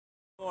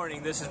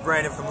morning, this is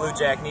Brandon from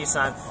Lujack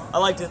Nissan. I'd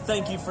like to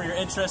thank you for your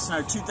interest in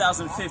our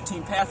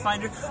 2015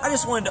 Pathfinder. I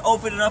just wanted to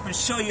open it up and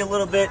show you a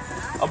little bit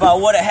about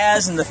what it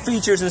has and the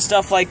features and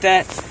stuff like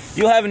that.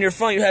 You'll have in your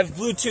front, you have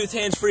Bluetooth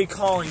hands-free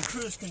calling,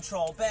 cruise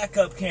control,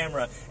 backup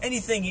camera,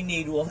 anything you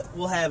need,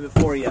 we'll have it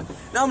for you.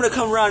 Now I'm going to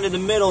come around in the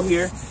middle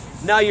here.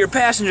 Now your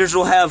passengers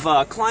will have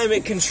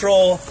climate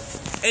control,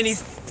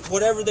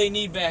 whatever they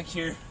need back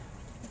here.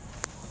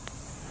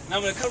 Now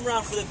I'm going to come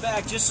around for the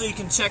back just so you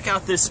can check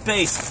out this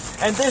space.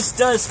 And this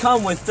does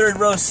come with third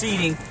row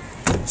seating.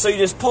 So you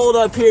just pull it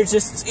up here,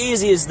 just as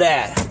easy as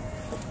that.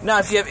 Now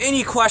if you have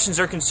any questions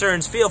or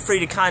concerns, feel free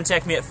to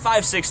contact me at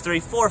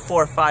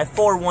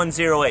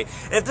 563-445-4108.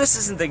 And if this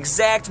isn't the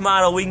exact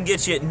model, we can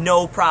get you at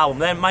no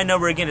problem. My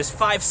number again is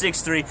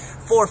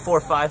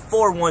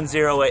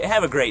 563-445-4108.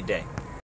 Have a great day.